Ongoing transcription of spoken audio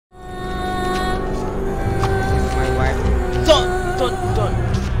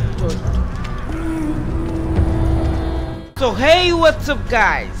So hey, what's up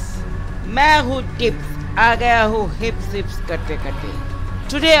guys? मैं हूँ tips आ गया हूँ हिप्स करते करते.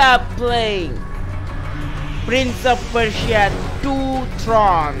 Today I'm playing Prince of Persia 2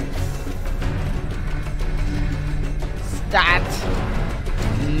 Thrones. Start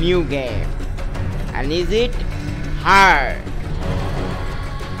new game. And is it hard?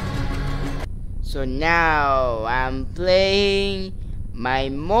 So now I'm playing my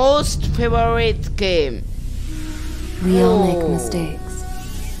most favorite game. We all make mistakes.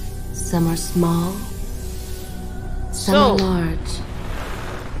 Some are small, some are large.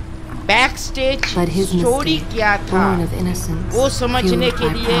 Backstage But his story mistake, क्या था born of innocence, वो समझने fueled के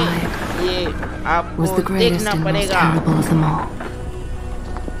by लिए pride, ये was आपको the greatest देखना and most पड़ेगा. terrible of them all.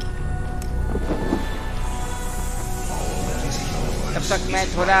 तब तक मैं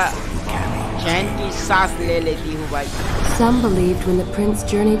थोड़ा चैन की सांस ले लेती हूँ भाई. Some believed when the prince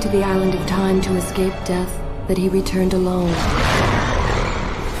journeyed to the island of time to escape death that he returned alone.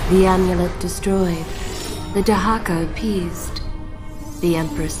 The amulet destroyed, the Dahaka appeased, the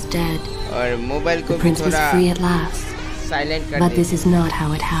empress dead. और मोबाइल को The भी prince was थोड़ा free at last. Silent कर But this is not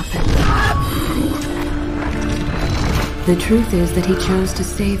how it happened. The truth is that he chose to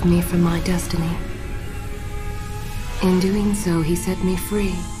save me from my destiny. In doing so, he set me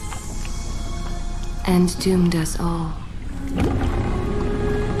free and doomed us all.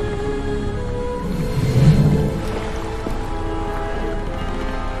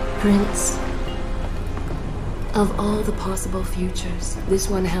 Prince, of all the possible futures, this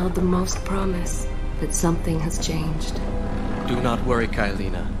one held the most promise, but something has changed. Do not worry,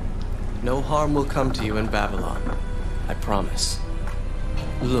 Kailina. No harm will come to you in Babylon. I promise.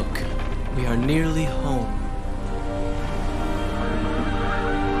 Look, we are nearly home.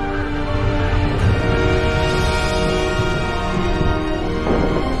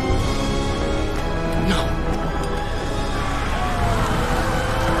 No.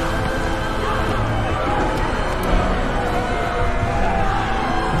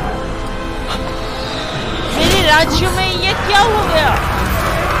 मेरे राज्य में ये क्या हो गया?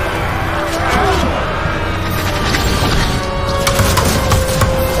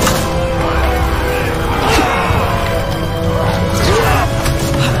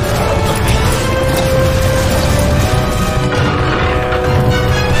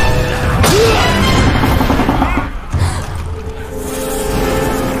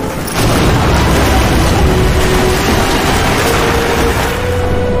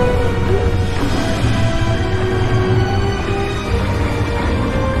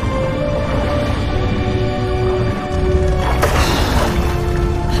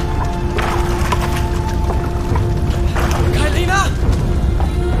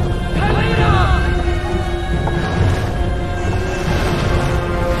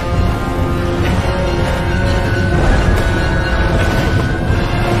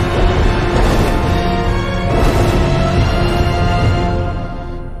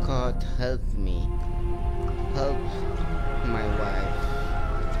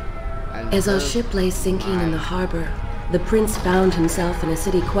 As our ship lay sinking in the harbor, the prince found himself in a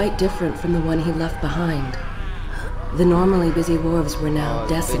city quite different from the one he left behind. The normally busy wharves were now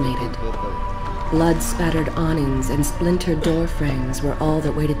decimated. Blood-spattered awnings and splintered door frames were all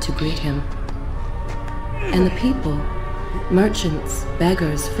that waited to greet him. And the people, merchants,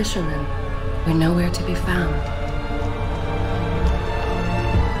 beggars, fishermen, were nowhere to be found.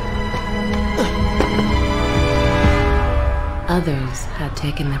 Others had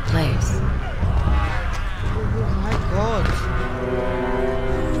taken their place. Oh my God!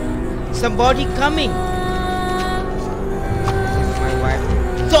 Somebody coming! My wife.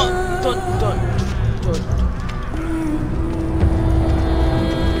 Don't.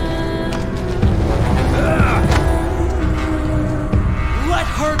 Let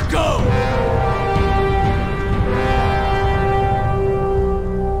her go!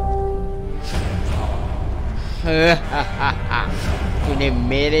 तूने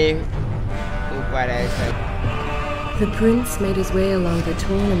मेरे ऊपर ऐसा. The prince made his way along the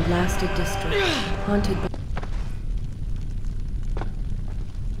torn and blasted district, haunted by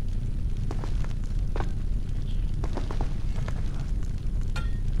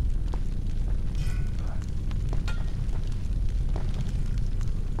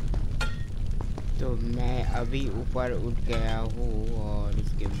तो मैं अभी ऊपर उठ गया हूँ और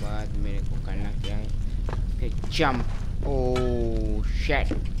इसके बाद मेरे को करना क्या है? Jump. Oh shit.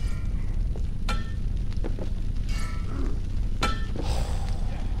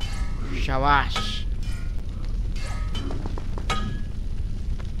 Shabash.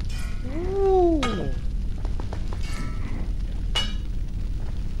 Ooh.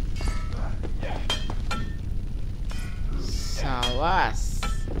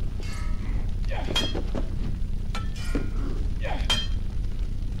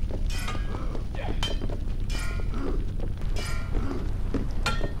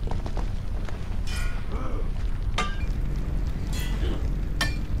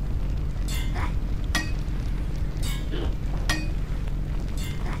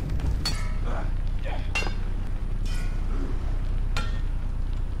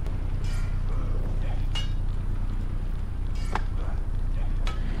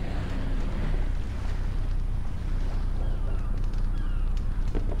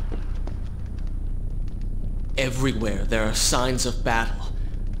 Everywhere there are signs of battle.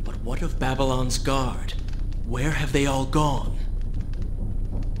 But what of Babylon's guard? Where have they all gone?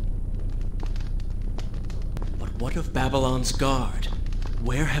 But what of Babylon's guard?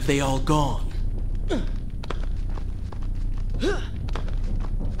 Where have they all gone?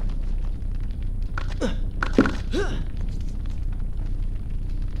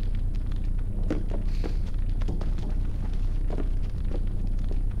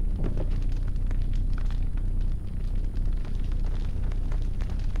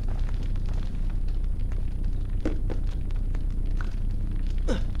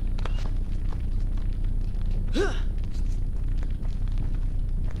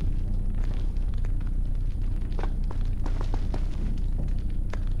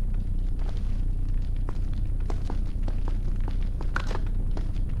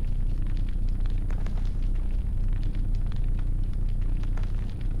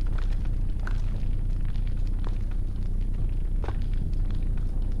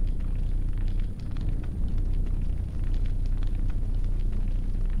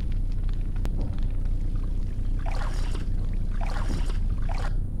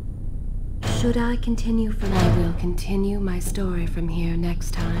 Should I continue from I will continue my story from here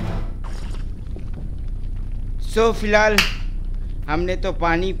next time. So फिलहाल हमने तो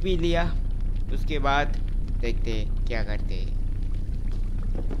पानी P लिया, उसके बाद देखते क्या करते हैं।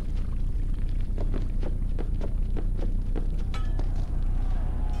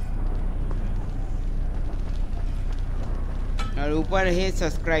 और ऊपर है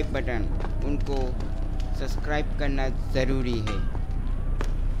सब्सक्राइब बटन, उनको सब्सक्राइब करना ज़रूरी है।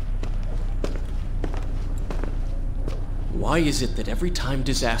 Why is it that every time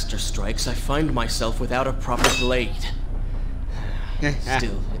disaster strikes, I find myself without a proper blade?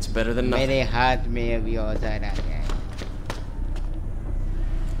 Still, it's better than nothing. मेरे हाथ में अभी औजार आ गया है।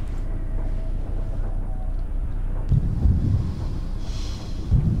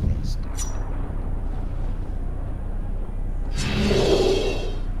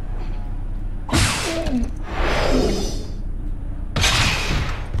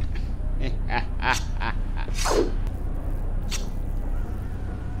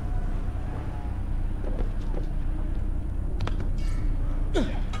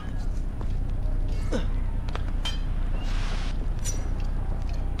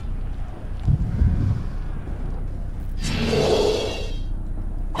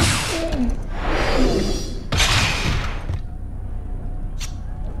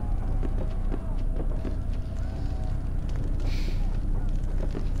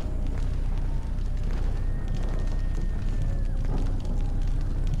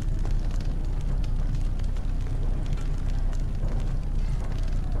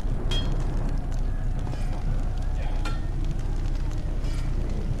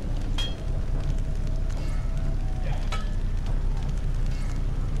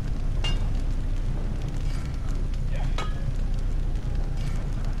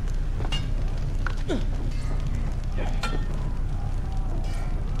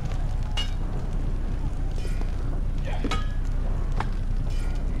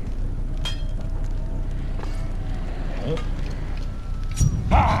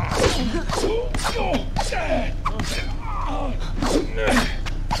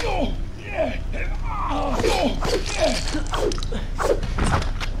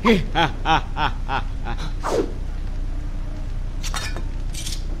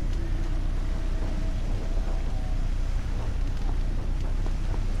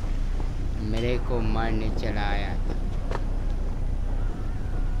 मेरे को मारने चला आया था।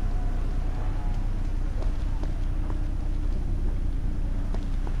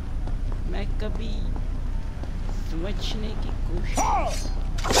 मैं कभी समझने की कोशिश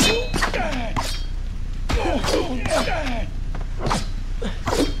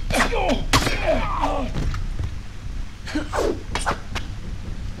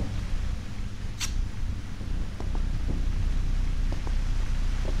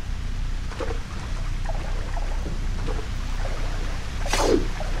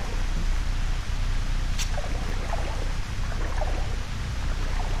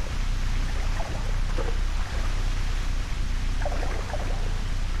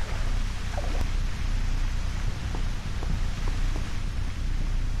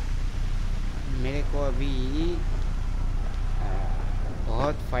मेरे को अभी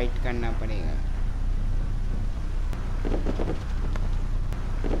बहुत फाइट करना पड़ेगा।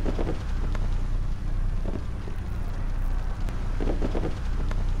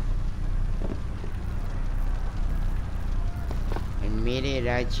 मेरे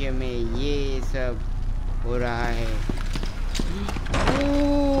राज्य में ये सब हो रहा है।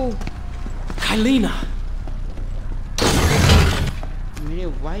 Kylina!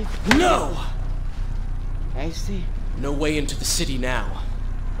 wife? No! I see. No way into the city now.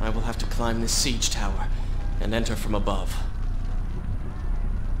 I will have to climb this siege tower and enter from above.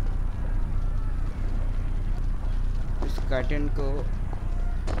 इस कर्टन को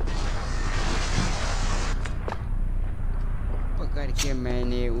पकड़ के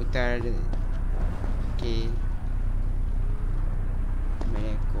मैंने उतार के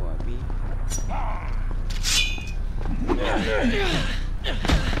मेरे को अभी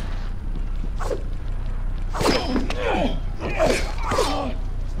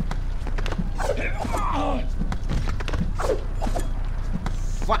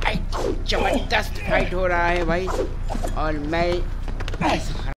फाइट जबरदस्त फाइट हो रहा है भाई और मैं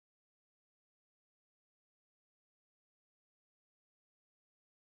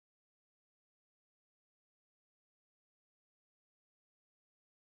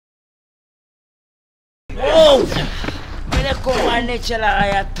मेरे को मारने चला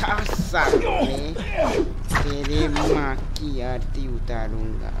आया था सामने तेरे माँ की आरती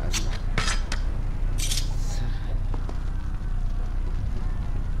उतारूंगा अभी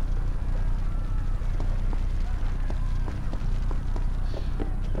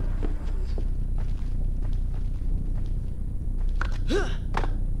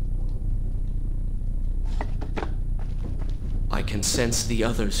I can sense the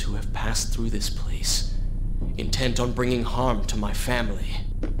others who have passed through this place, intent on bringing harm to my family.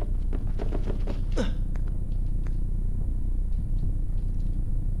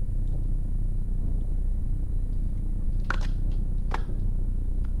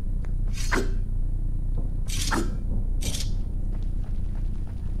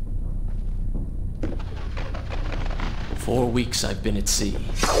 For 4 weeks I've been at sea.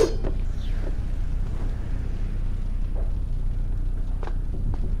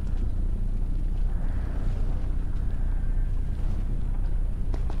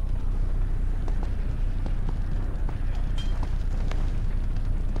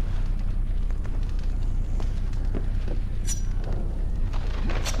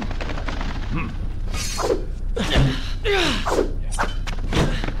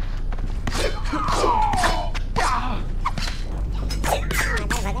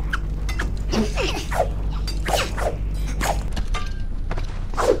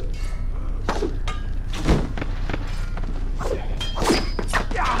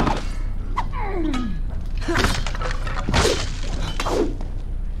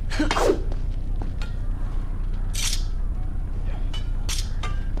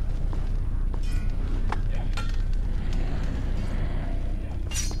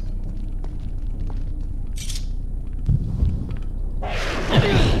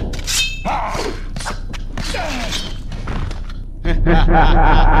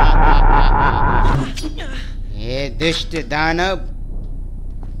 ये दुष्ट दानव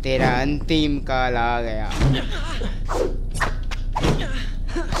तेरा अंतिम काल आ गया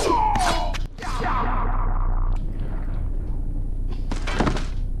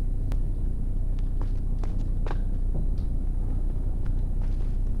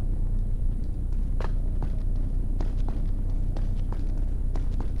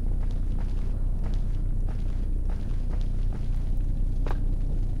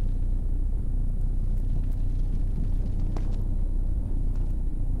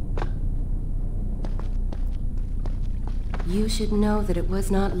You should know that it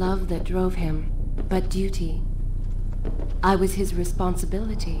was not love that drove him, but duty. I was his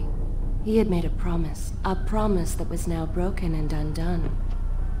responsibility. He had made a promise that was now broken and undone.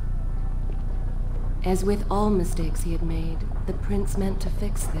 As with all mistakes he had made, the prince meant to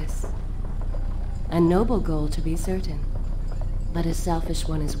fix this. A noble goal to be certain, but a selfish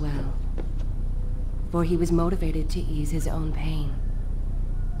one as well. For he was motivated to ease his own pain.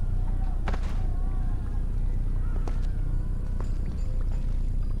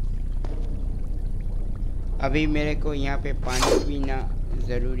 अभी मेरे को यहाँ पे पानी पीना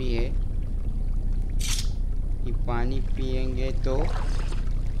ज़रूरी है कि पानी पिएंगे तो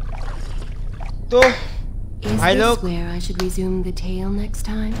Is this where I should resume the tale next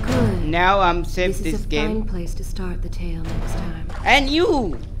time? Good. Now I'm safe This is this a game. fine place to start the tale next time. And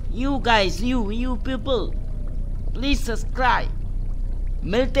you guys, you people, please subscribe.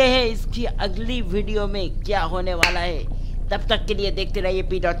 मिलते हैं इसकी अगली video में क्या होने वाला है तब तक के लिए देखते रहिए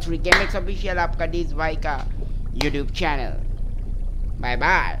p.3 gamex ऑफिशियल आपका DSY का YouTube चैनल बाय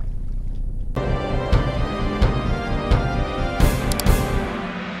बाय